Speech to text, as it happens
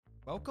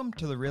Welcome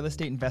to the Real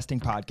Estate Investing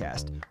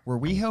Podcast, where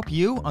we help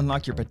you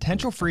unlock your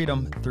potential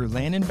freedom through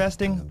land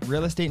investing,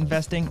 real estate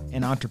investing,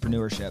 and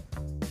entrepreneurship.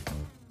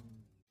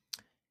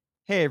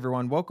 Hey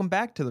everyone, welcome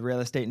back to the Real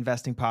Estate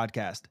Investing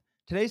Podcast.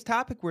 Today's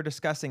topic, we're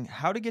discussing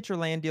how to get your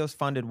land deals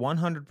funded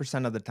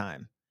 100% of the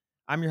time.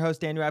 I'm your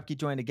host, Daniel Apke,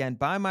 joined again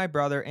by my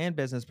brother and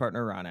business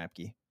partner, Ron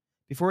Apke.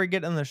 Before we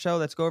get on the show,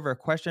 let's go over a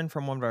question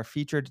from one of our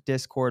featured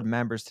Discord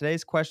members.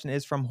 Today's question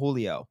is from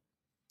Julio.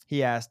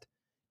 He asked,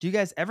 do you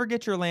guys ever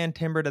get your land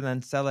timbered and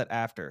then sell it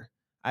after?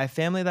 I have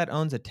family that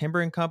owns a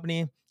timbering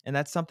company, and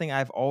that's something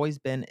I've always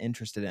been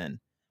interested in.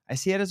 I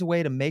see it as a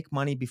way to make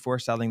money before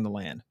selling the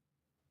land.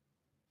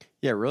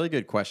 Yeah, really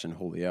good question,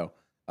 Julio.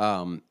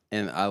 And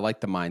I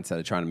like the mindset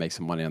of trying to make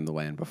some money on the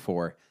land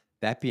before.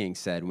 That being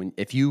said,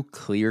 if you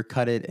clear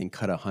cut it and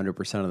cut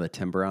 100% of the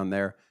timber on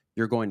there,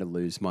 you're going to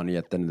lose money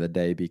at the end of the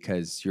day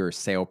because your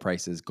sale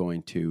price is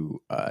going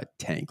to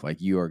tank.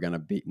 Like you are going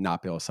to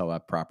not be able to sell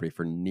that property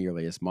for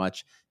nearly as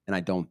much. And I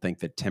don't think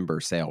the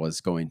timber sale is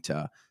going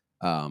to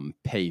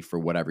pay for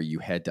whatever you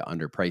had to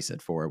underprice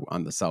it for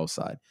on the sell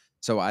side.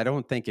 So I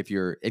don't think if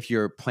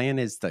your plan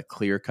is to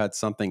clear cut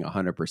something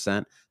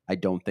 100%, I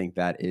don't think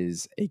that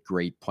is a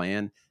great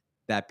plan.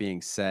 That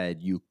being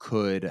said, you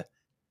could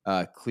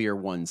clear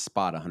one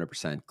spot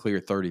 100%, clear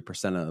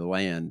 30% of the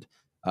land,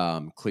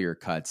 clear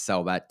cut,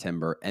 sell that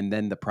timber, and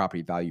then the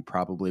property value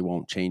probably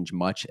won't change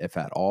much, if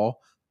at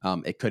all.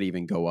 It could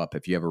even go up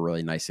if you have a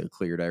really nicely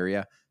cleared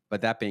area. But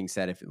that being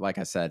said, if, like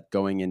I said,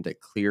 going into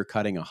clear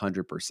cutting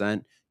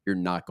 100%, you're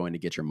not going to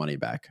get your money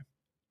back.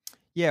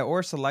 Yeah,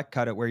 or select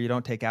cut it where you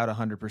don't take out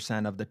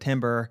 100% of the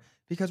timber.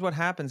 Because what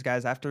happens,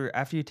 guys, after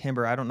you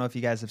timber, I don't know if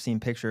you guys have seen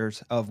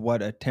pictures of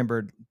what a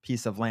timbered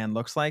piece of land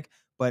looks like,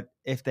 but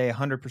if they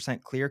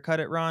 100% clear cut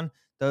it, Ron,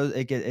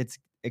 it's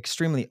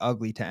extremely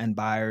ugly to end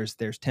buyers.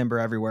 There's timber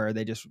everywhere.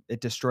 It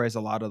destroys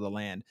a lot of the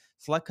land.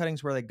 Select cutting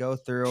is where they go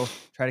through,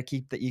 try to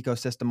keep the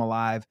ecosystem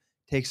alive,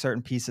 take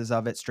certain pieces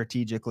of it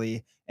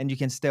strategically, and you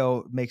can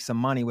still make some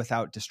money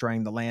without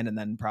destroying the land and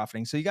then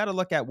profiting. So you got to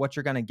look at what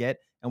you're going to get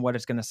and what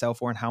it's going to sell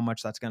for and how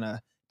much that's going to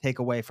take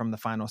away from the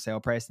final sale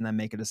price and then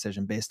make a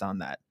decision based on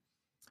that.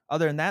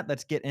 Other than that,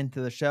 let's get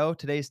into the show.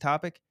 Today's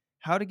topic,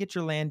 how to get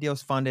your land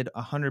deals funded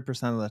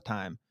 100% of the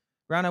time.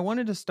 Ron, I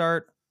wanted to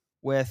start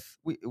with,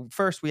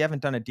 we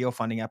haven't done a deal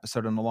funding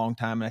episode in a long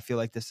time, and I feel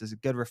like this is a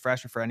good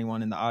refresher for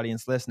anyone in the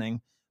audience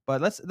listening.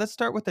 But let's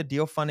start with the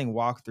deal funding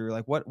walkthrough.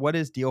 Like what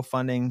is deal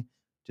funding?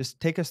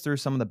 Just take us through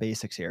some of the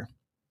basics here.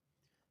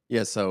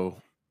 Yeah, so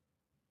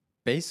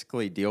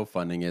basically deal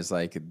funding is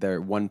like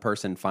one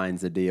person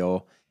finds a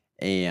deal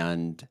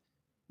and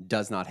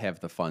does not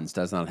have the funds,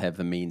 does not have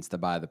the means to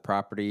buy the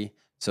property.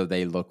 So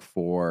they look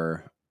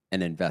for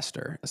an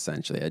investor,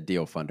 essentially, a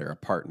deal funder, a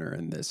partner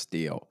in this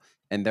deal.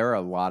 And there are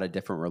a lot of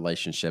different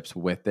relationships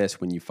with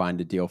this. When you find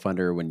a deal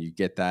funder, when you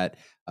get that,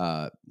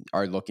 are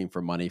looking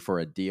for money for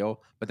a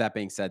deal. But that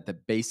being said, the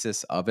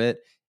basis of it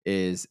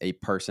is a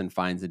person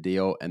finds a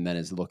deal and then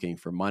is looking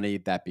for money.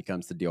 That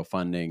becomes the deal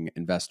funding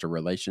investor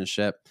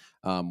relationship.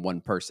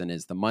 One person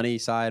is the money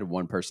side,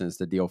 one person is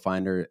the deal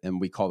finder, and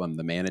we call them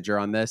the manager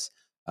on this.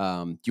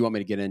 Do you want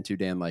me to get into,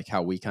 Dan, like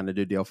how we kind of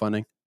do deal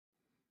funding?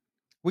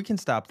 We can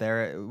stop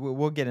there.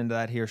 We'll get into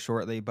that here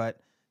shortly, but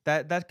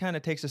that kind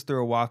of takes us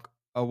through a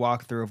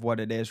walkthrough of what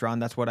it is, Ron.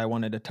 That's what I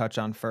wanted to touch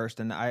on first.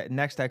 And I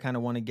kind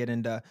of want to get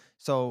into,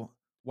 so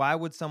why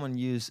would someone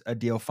use a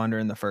deal funder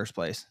in the first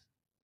place?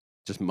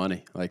 Just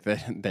money. Like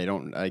they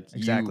don't like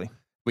exactly.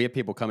 We have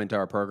people come into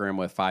our program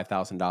with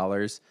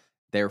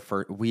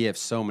 $5,000. We have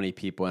so many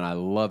people, and I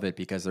love it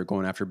because they're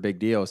going after big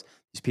deals.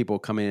 These people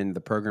come in the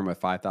program with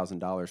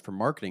 $5,000 for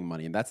marketing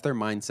money, and that's their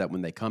mindset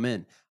when they come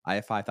in. I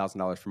have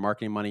 $5,000 for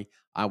marketing money.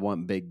 I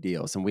want big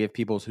deals. And we have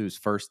people whose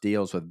first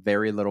deals with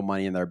very little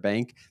money in their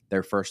bank,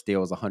 their first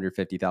deal is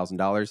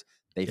 $150,000.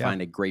 They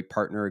find a great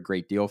partner, a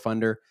great deal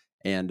funder,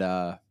 and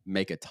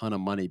make a ton of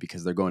money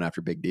because they're going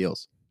after big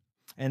deals.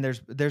 And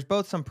there's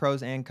both some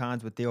pros and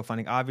cons with deal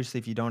funding. Obviously,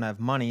 if you don't have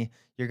money,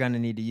 you're going to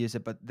need to use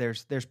it, but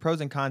there's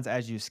pros and cons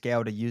as you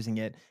scale to using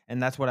it,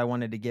 and that's what I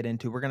wanted to get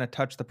into. We're going to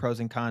touch the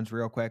pros and cons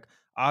real quick.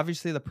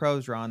 Obviously, the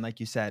pros, Ron, like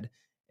you said,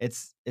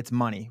 it's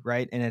money,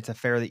 right? And it's a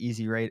fairly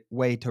easy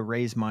way to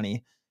raise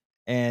money,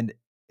 and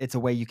it's a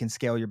way you can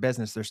scale your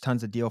business. There's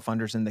tons of deal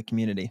funders in the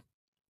community.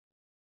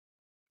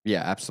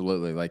 Yeah,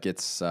 absolutely. Like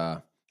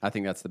I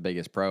think that's the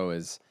biggest pro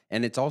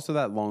and it's also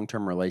that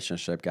long-term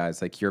relationship,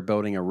 guys. Like you're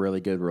building a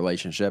really good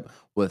relationship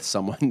with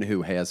someone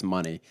who has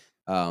money.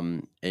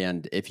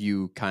 And if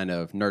you kind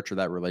of nurture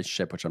that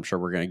relationship, which I'm sure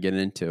we're going to get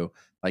into,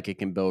 like it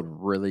can build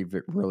really,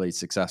 really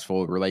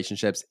successful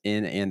relationships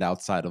in and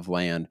outside of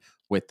land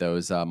with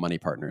those money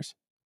partners.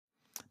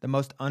 The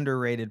most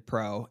underrated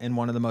pro and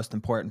one of the most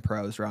important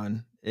pros,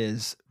 Ron,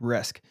 is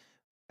risk.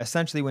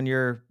 Essentially, when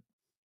you're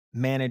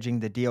managing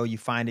the deal, you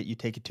find it, you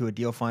take it to a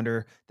deal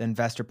funder, the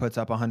investor puts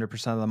up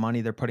 100% of the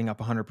money, they're putting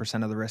up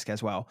 100% of the risk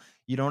as well.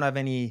 You don't have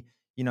any,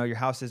 your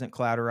house isn't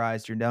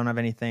collateralized, you don't have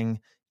anything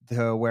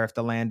to where if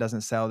the land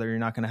doesn't sell there, you're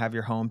not going to have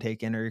your home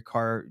taken or your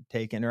car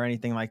taken or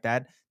anything like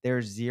that.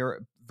 There's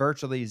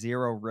virtually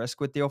zero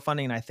risk with deal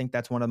funding. And I think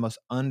that's one of the most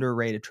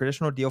underrated.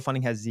 Traditional deal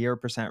funding has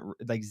 0%,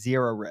 like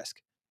zero risk.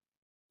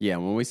 Yeah,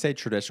 when we say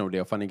traditional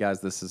deal funding,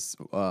 guys, this is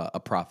a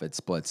profit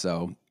split.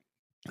 So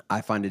I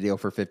find a deal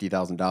for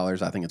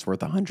 $50,000. I think it's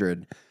worth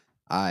 100.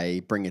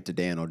 I bring it to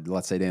Daniel.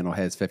 Let's say Daniel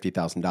has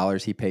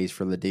 $50,000. He pays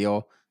for the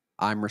deal.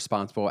 I'm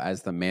responsible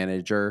as the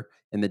manager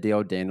in the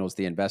deal. Daniel's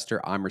the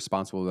investor. I'm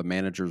responsible. The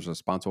manager is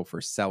responsible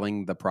for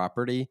selling the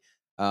property.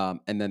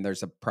 And then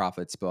there's a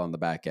profit split on the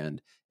back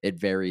end. It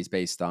varies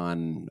based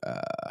on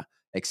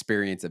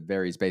experience. It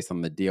varies based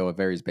on the deal. It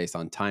varies based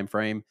on time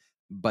frame.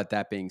 But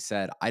that being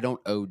said, I don't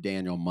owe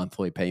Daniel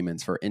monthly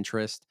payments for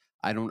interest.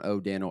 I don't owe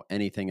Daniel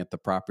anything if the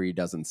property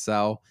doesn't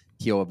sell.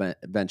 He'll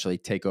eventually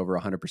take over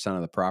 100%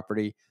 of the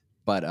property,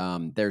 but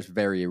there's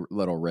very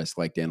little risk,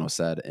 like Daniel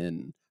said,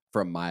 in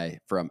from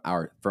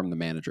the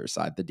manager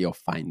side, the deal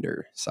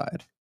finder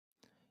side.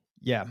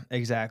 Yeah,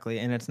 exactly.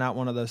 And it's not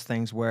one of those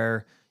things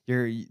where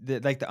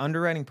like the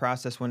underwriting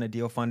process when a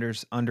deal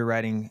funder's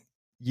underwriting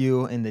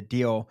you in the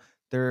deal,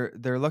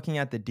 they're looking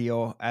at the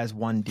deal as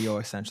one deal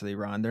essentially,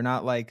 Ron. They're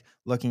not like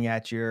looking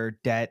at your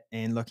debt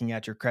and looking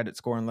at your credit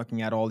score and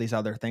looking at all these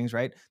other things,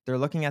 right? They're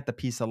looking at the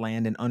piece of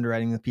land and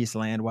underwriting the piece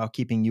of land while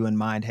keeping you in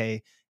mind.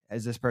 Hey,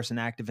 is this person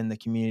active in the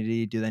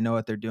community? Do they know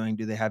what they're doing?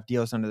 Do they have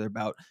deals under their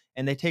belt?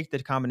 And they take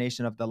the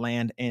combination of the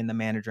land and the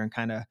manager and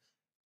kind of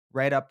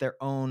write up their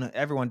own.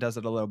 Everyone does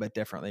it a little bit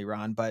differently,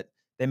 Ron, but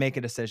they make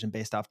a decision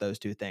based off those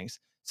two things.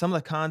 Some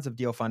of the cons of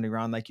deal funding,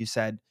 Ron, like you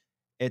said,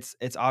 it's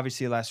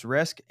obviously less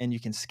risk and you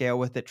can scale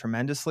with it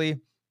tremendously.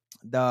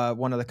 The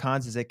one of the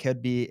cons is it can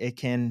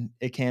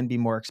be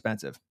more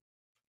expensive.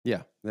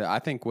 Yeah, I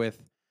think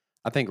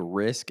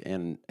risk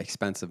and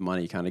expensive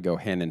money kind of go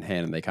hand in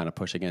hand, and they kind of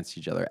push against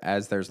each other.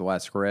 As there's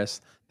less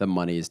risk, the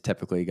money is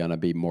typically going to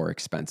be more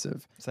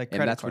expensive, It's like and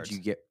credit that's what you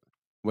cards. get.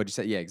 What you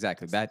say? Yeah,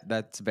 exactly.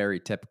 That's very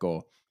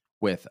typical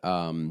with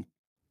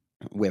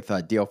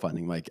deal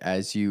funding. Like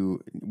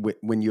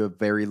when you have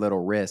very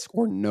little risk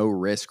or no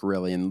risk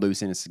really in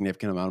losing a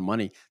significant amount of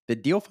money, the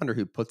deal funder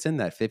who puts in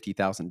that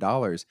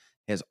 $50,000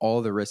 has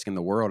all the risk in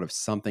the world if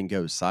something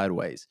goes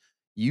sideways.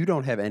 You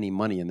don't have any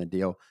money in the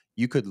deal.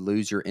 You could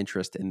lose your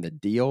interest in the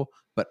deal,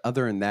 but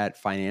other than that,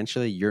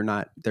 financially, you're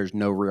not. There's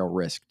no real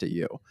risk to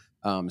you.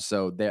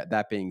 So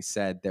that being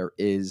said,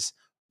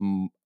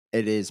 mm,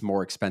 it is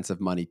more expensive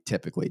money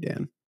typically,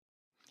 Dan.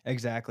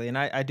 Exactly. And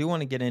I do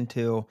want to get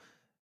into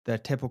the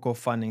typical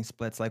funding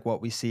splits like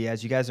what we see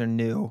as you guys are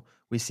new.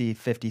 We see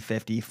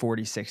 50-50,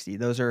 40-60.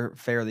 Those are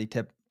fairly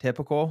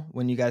typical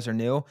when you guys are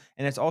new.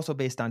 And it's also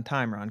based on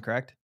time, Ron,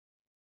 correct?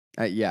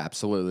 Yeah,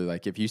 absolutely.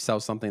 Like if you sell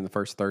something in the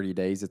first 30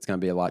 days, it's going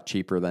to be a lot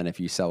cheaper than if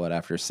you sell it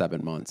after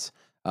 7 months,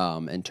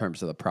 in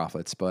terms of the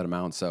profit split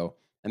amount. So,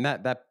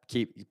 and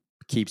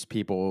keeps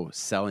people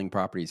selling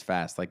properties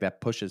fast. Like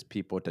that pushes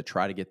people to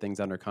try to get things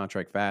under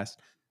contract fast,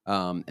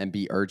 and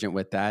be urgent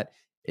with that.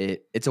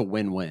 It's a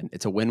win-win.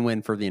 It's a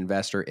win-win for the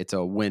investor. It's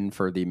a win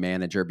for the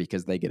manager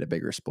because they get a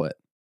bigger split.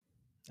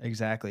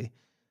 Exactly.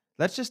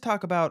 Let's just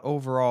talk about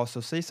overall.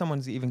 So say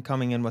someone's even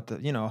coming in with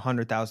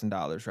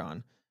 $100,000,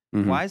 Ron.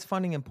 Mhm. Why is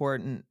funding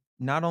important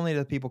not only to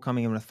the people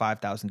coming in with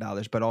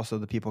 $5,000, but also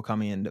the people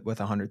coming in with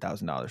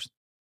 $100,000?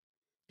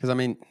 Because I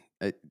mean,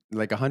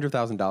 like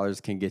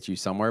 $100,000 can get you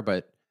somewhere,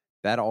 but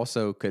that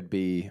also could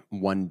be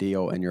one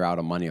deal and you're out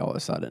of money all of a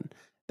sudden.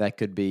 That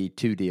could be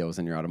two deals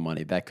and you're out of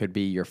money. That could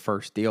be your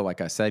first deal,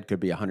 like I said, could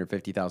be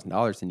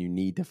 $150,000 and you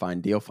need to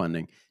find deal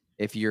funding.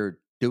 If you're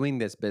doing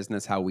this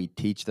business how we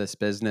teach this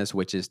business,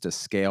 which is to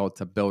scale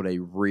to build a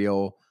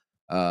real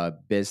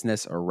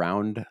business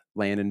around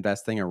land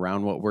investing,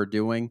 around what we're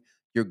doing,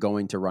 you're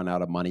going to run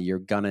out of money. You're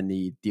gonna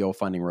need deal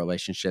funding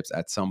relationships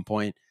at some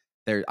point.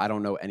 I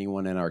don't know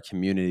anyone in our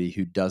community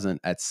who doesn't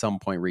at some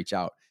point reach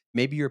out.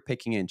 Maybe you're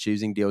picking and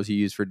choosing deals you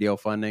use for deal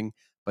funding,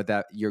 but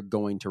that you're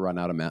going to run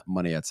out of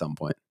money at some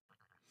point.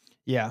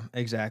 Yeah,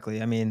 exactly.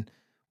 I mean,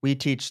 we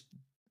teach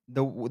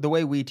the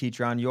way we teach,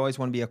 Ron, you always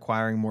want to be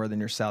acquiring more than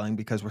you're selling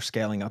because we're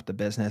scaling up the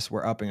business.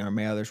 We're upping our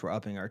mailers, we're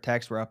upping our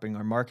text, we're upping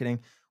our marketing.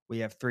 We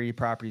have 3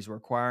 properties we're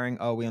acquiring.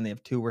 Oh, we only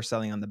have 2 we're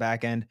selling on the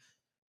back end.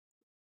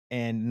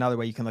 And another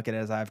way you can look at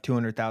it is I have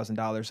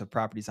 $200,000 of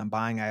properties I'm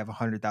buying. I have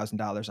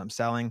 $100,000 I'm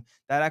selling.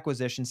 That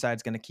acquisition side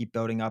is going to keep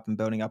building up and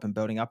building up and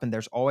building up. And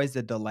there's always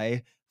a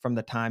delay from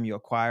the time you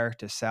acquire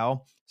to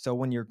sell. So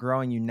when you're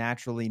growing, you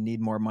naturally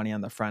need more money on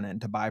the front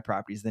end to buy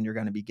properties than you're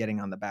going to be getting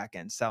on the back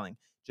end selling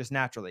just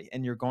naturally.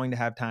 And you're going to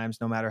have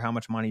times, no matter how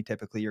much money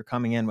typically you're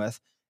coming in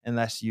with,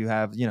 unless you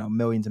have,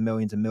 millions and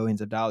millions and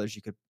millions of dollars,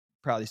 you could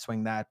probably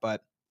swing that.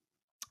 But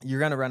you're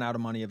going to run out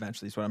of money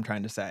eventually is what I'm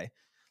trying to say.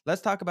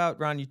 Let's talk about,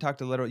 Ron, you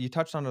touched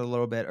on it a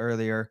little bit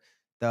earlier,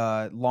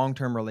 the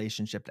long-term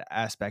relationship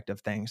aspect of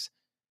things.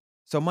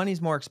 So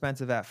money's more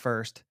expensive at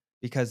first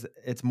because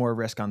it's more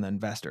risk on the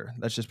investor.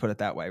 Let's just put it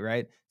that way,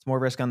 right? It's more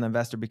risk on the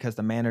investor because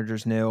the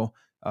manager's new.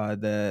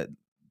 The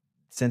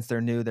Since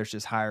they're new, there's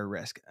just higher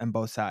risk on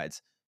both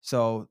sides.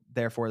 So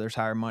therefore there's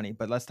higher money.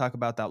 But let's talk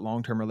about that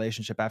long-term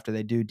relationship after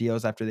they do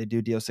deals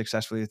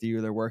successfully with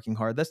you, they're working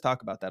hard. Let's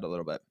talk about that a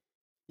little bit.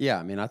 Yeah,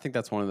 I mean, I think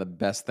that's one of the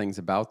best things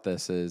about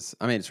this is,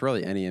 I mean, it's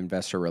really any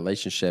investor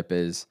relationship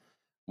is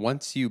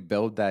once you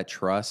build that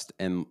trust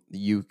and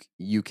you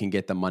can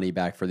get the money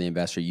back for the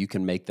investor, you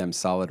can make them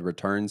solid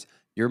returns.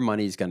 Your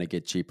money's going to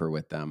get cheaper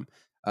with them.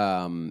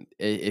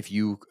 If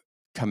you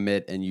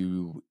commit and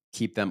you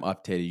keep them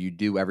updated, you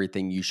do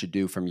everything you should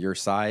do from your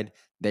side.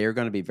 They are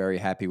going to be very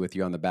happy with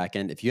you on the back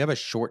end. If you have a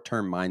short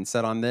term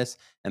mindset on this,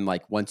 and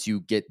like once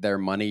you get their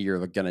money,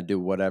 you're going to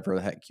do whatever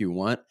the heck you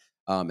want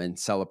and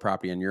sell a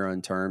property on your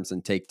own terms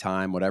and take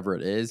time, whatever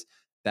it is,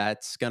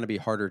 that's going to be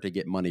harder to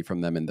get money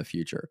from them in the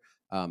future.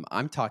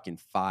 I'm talking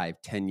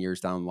 5, 10 years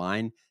down the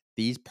line.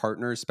 These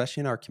partners,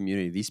 especially in our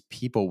community, these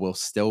people will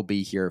still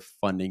be here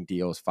funding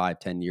deals 5,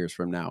 10 years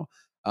from now.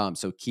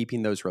 So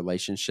keeping those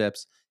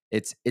relationships,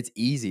 it's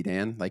easy,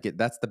 Dan. Like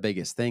that's the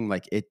biggest thing.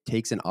 Like it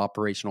takes an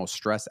operational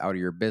stress out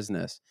of your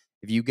business.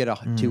 If you get a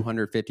Mm.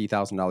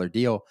 $250,000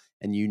 deal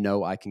and you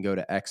know I can go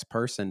to X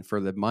person for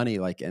the money,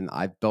 like, and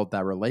I've built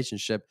that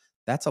relationship,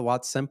 that's a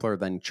lot simpler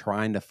than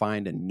trying to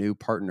find a new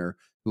partner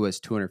who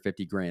has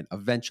 250 grand.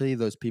 Eventually,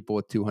 those people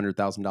with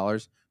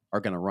 $200,000 are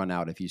going to run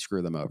out if you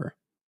screw them over.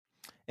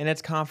 And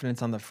it's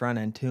confidence on the front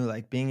end too,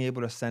 like being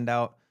able to send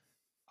out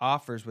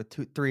offers with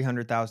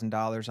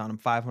 $300,000 on them,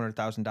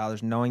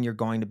 $500,000, knowing you're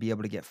going to be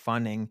able to get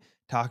funding,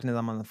 talking to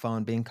them on the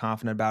phone, being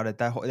confident about it.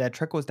 That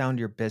trickles down to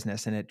your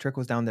business, and it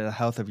trickles down to the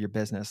health of your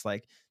business.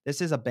 Like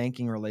this is a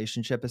banking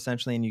relationship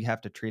essentially, and you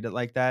have to treat it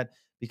like that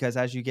because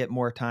as you get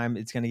more time,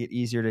 it's going to get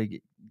easier to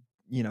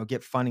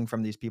get funding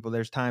from these people.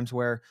 There's times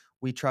where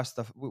we trust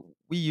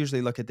we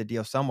usually look at the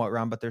deal somewhat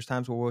wrong, but there's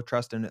times where we'll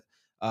trust an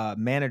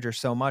manager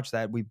so much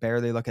that we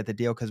barely look at the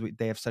deal because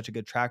they have such a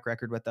good track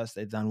record with us.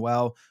 They've done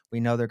well. We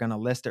know they're going to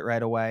list it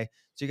right away.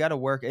 So you got to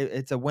work.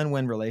 It's a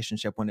win-win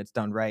relationship when it's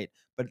done right.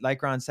 But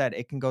like Ron said,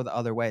 it can go the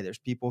other way. There's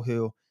people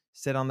who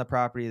sit on the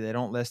property, they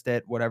don't list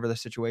it, whatever the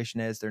situation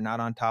is, they're not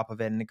on top of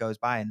it, and it goes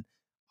by. And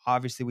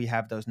obviously, we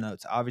have those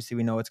notes. Obviously,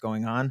 we know what's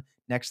going on.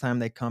 Next time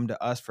they come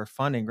to us for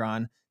funding,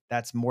 Ron,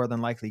 that's more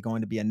than likely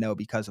going to be a no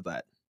because of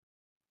that.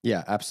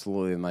 Yeah,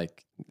 absolutely. And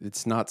like,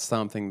 it's not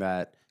something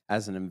that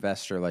as an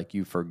investor, like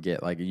you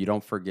forget, like you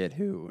don't forget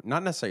who,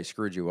 not necessarily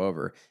screwed you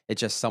over. It's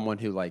just someone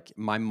who, like,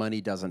 my money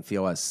doesn't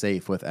feel as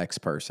safe with X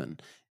person.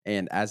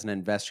 And as an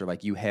investor,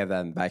 like you have that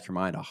in the back of your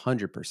mind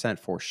 100%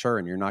 for sure.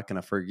 And you're not going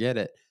to forget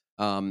it.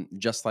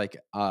 Just like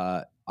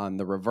on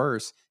the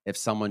reverse, if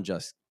someone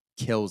just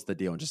kills the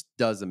deal and just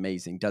does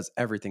amazing, does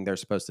everything they're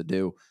supposed to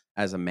do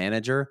as a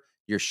manager,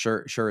 you're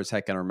sure as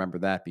heck going to remember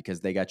that because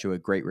they got you a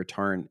great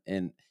return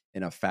in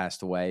a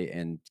fast way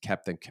and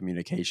kept the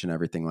communication,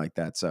 everything like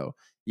that. So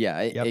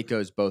yeah, it Yep.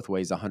 goes both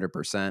ways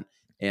 100%.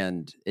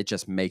 And it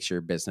just makes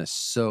your business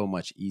so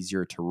much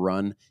easier to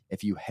run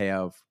if you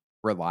have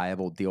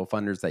reliable deal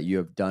funders that you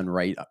have done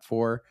right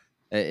for.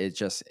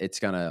 It's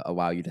going to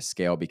allow you to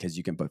scale because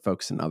you can put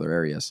focus in other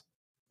areas.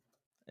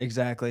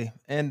 Exactly.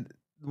 And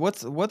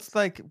what's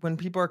like when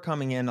people are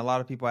coming in, a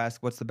lot of people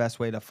ask what's the best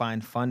way to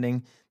find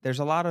funding. There's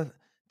a lot of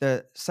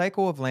the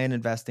cycle of land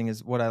investing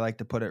is what I like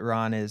to put it,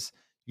 Ron, is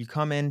you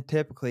come in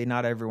typically,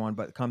 not everyone,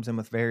 but comes in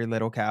with very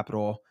little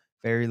capital,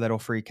 very little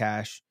free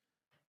cash,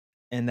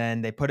 and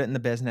then they put it in the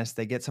business,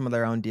 they get some of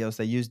their own deals,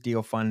 they use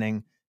deal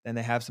funding, then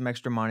they have some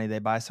extra money, they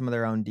buy some of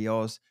their own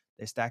deals,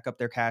 they stack up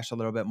their cash a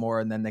little bit more,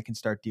 and then they can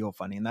start deal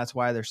funding. And that's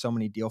why there's so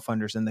many deal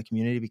funders in the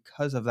community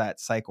because of that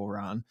cycle,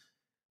 Ron.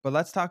 But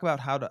let's talk about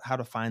how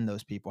to find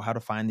those people, how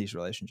to find these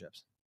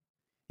relationships.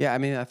 Yeah, I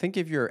mean, I think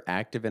if you're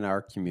active in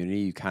our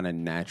community, you kind of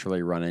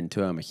naturally run into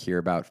them, hear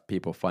about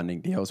people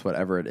funding deals,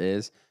 whatever it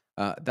is.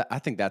 I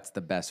think that's the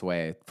best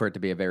way for it to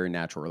be a very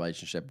natural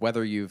relationship.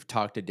 Whether you've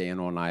talked to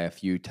Daniel and I a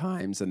few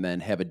times and then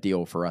have a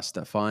deal for us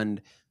to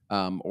fund,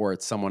 or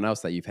it's someone else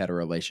that you've had a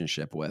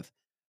relationship with,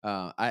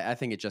 I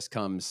think it just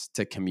comes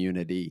to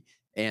community.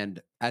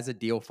 And as a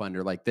deal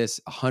funder, like this,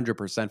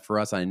 100% for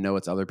us, I know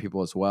it's other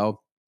people as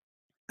well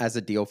as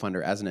a deal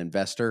funder, as an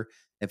investor,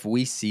 if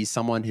we see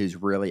someone who's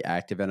really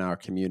active in our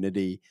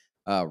community,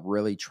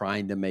 really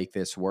trying to make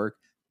this work,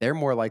 they're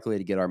more likely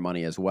to get our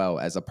money as well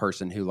as a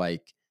person who,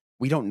 like,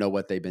 we don't know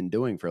what they've been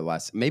doing for the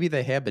last, maybe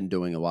they have been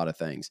doing a lot of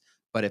things,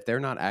 but if they're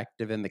not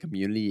active in the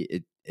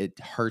community, it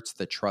hurts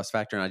the trust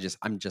factor. And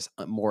I'm just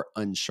more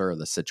unsure of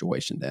the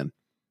situation then.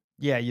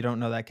 Yeah, you don't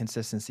know that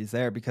consistency is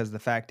there because the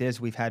fact is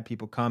we've had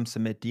people come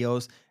submit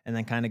deals and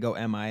then kind of go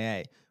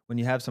MIA. When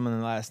you have someone in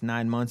the last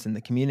 9 months in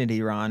the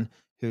community, Ron,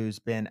 who's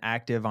been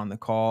active on the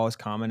calls,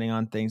 commenting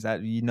on things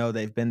that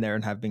they've been there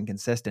and have been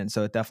consistent,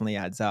 so it definitely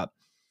adds up.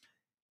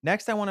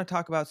 Next, I want to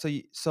talk about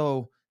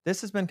so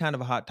this has been kind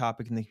of a hot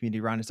topic in the community,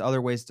 Ron. It's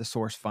other ways to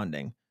source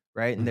funding,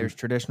 right? And Mhm. there's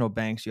traditional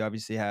banks. You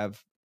obviously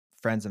have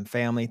friends and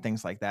family,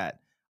 things like that.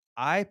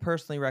 I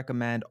personally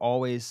recommend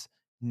always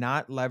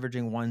not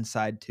leveraging one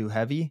side too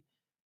heavy.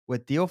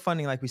 With deal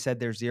funding, like we said,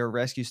 there's zero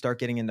risk. You start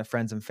getting into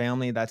friends and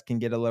family, that can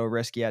get a little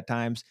risky at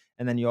times.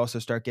 And then you also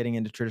start getting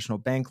into traditional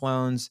bank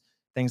loans,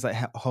 things like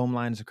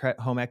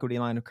home equity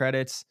line of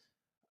credits,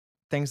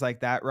 things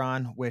like that,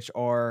 Ron, which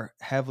are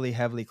heavily,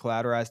 heavily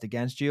collateralized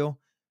against you.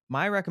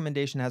 My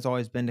recommendation has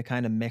always been to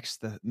kind of mix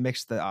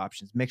the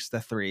options, mix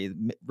the three,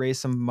 raise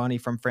some money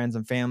from friends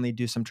and family,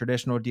 do some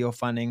traditional deal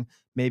funding.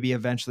 Maybe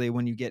eventually,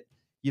 when you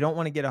don't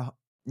want to get a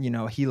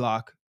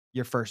HELOC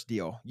your first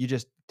deal. You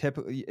just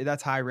typically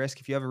that's high risk.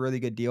 If you have a really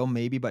good deal,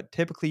 maybe, but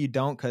typically you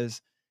don't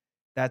because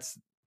that's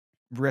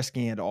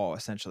risking it all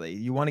essentially.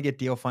 You want to get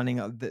deal funding.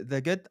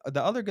 The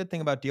other good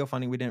thing about deal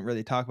funding we didn't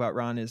really talk about,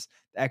 Ron, is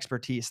the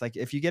expertise. Like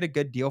if you get a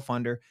good deal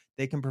funder,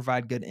 they can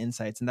provide good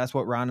insights. And that's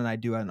what Ron and I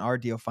do on our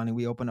deal funding.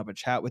 We open up a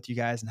chat with you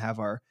guys and have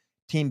our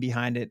team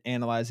behind it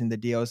analyzing the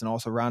deals, and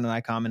also Ron and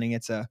I commenting.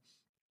 It's a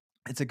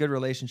good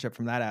relationship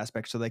from that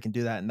aspect, so they can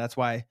do that. And that's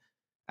why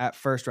at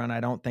first, Ron,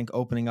 I don't think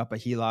opening up a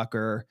HELOC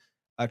or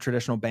a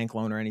traditional bank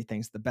loan or anything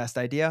is the best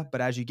idea.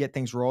 But as you get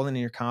things rolling and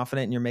you're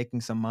confident and you're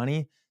making some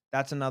money,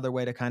 that's another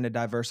way to kind of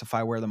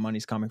diversify where the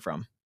money's coming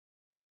from.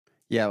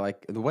 Yeah,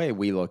 like the way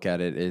we look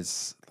at it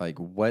is like,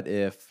 what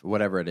if,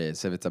 whatever it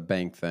is, if it's a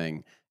bank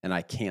thing and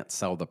I can't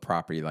sell the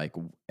property, like,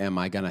 am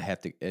I going to have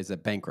to, is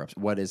it bankrupt?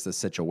 What is the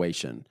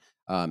situation?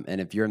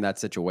 And if you're in that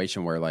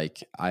situation where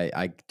like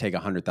I take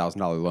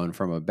 $100,000 loan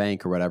from a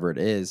bank or whatever it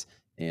is,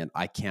 and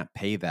I can't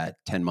pay that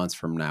 10 months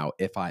from now,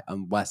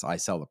 unless I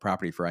sell the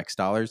property for X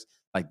dollars,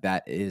 like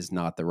that is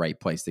not the right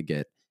place to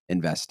get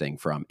investing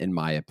from, in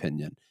my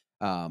opinion.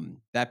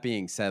 That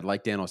being said,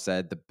 like Daniel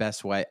said, the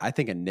best way, I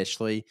think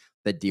initially,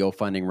 the deal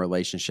funding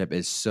relationship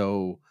is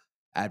so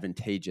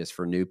advantageous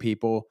for new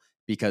people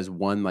because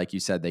one, like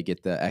you said, they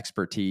get the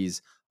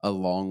expertise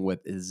along with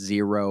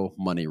zero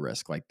money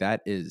risk. Like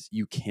that is,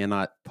 you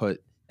cannot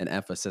put an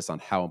emphasis on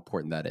how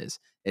important that is.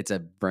 It's a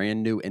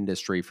brand new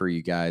industry for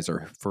you guys,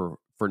 or for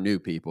new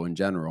people in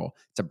general.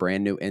 It's a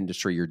brand new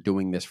industry. You're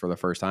doing this for the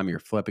first time. You're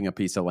flipping a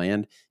piece of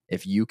land.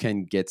 If you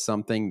can get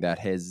something that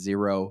has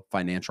zero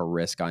financial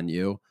risk on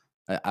you,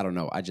 I don't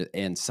know.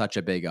 And such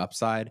a big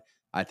upside.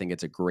 I think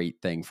it's a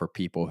great thing for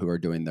people who are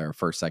doing their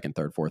first, second,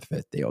 third, fourth,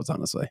 fifth deals,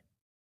 honestly.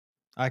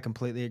 I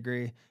completely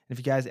agree. And if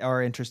you guys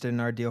are interested in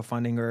our deal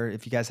funding, or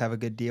if you guys have a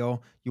good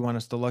deal you want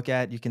us to look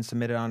at, you can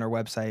submit it on our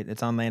website.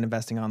 It's on Land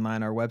Investing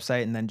Online, our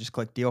website, and then just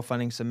click deal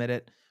funding, submit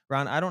it.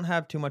 Ron, I don't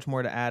have too much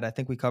more to add. I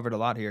think we covered a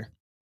lot here.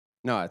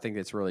 No, I think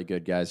it's really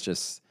good, guys.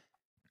 Just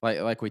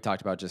like we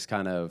talked about, just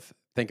kind of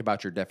think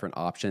about your different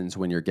options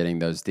when you're getting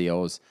those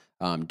deals.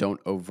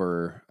 Don't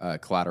over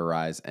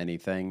collateralize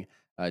anything.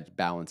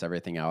 Balance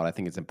everything out. I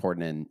think it's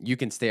important, and you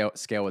can scale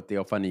with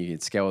deal funding. You can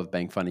scale with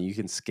bank funding. You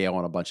can scale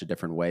in a bunch of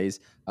different ways,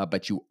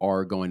 but you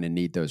are going to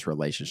need those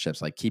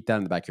relationships. Like keep that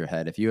in the back of your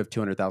head. If you have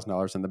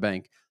 $200,000 in the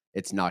bank,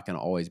 it's not going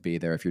to always be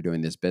there if you're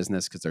doing this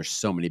business because there's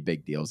so many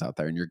big deals out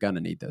there, and you're going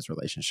to need those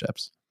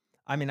relationships.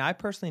 I mean, I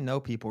personally know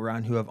people,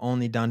 Ron, who have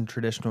only done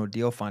traditional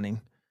deal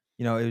funding.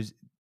 It was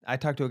I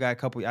talked to a guy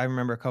I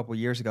remember a couple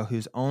years ago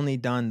who's only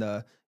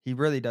done he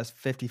really does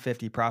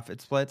 50-50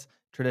 profit splits,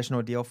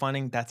 traditional deal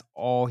funding. That's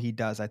all he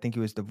does. I think he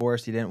was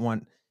divorced. He didn't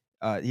want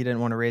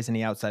to raise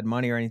any outside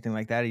money or anything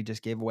like that. He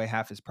just gave away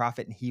half his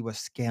profit and he was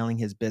scaling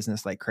his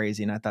business like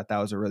crazy. And I thought that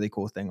was a really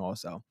cool thing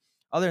also.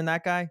 Other than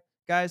that,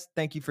 guys,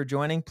 thank you for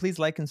joining. Please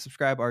like and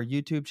subscribe our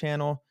YouTube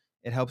channel.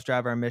 It helps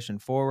drive our mission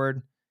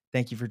forward.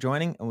 Thank you for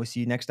joining, and we'll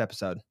see you next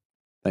episode.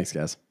 Thanks,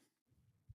 guys.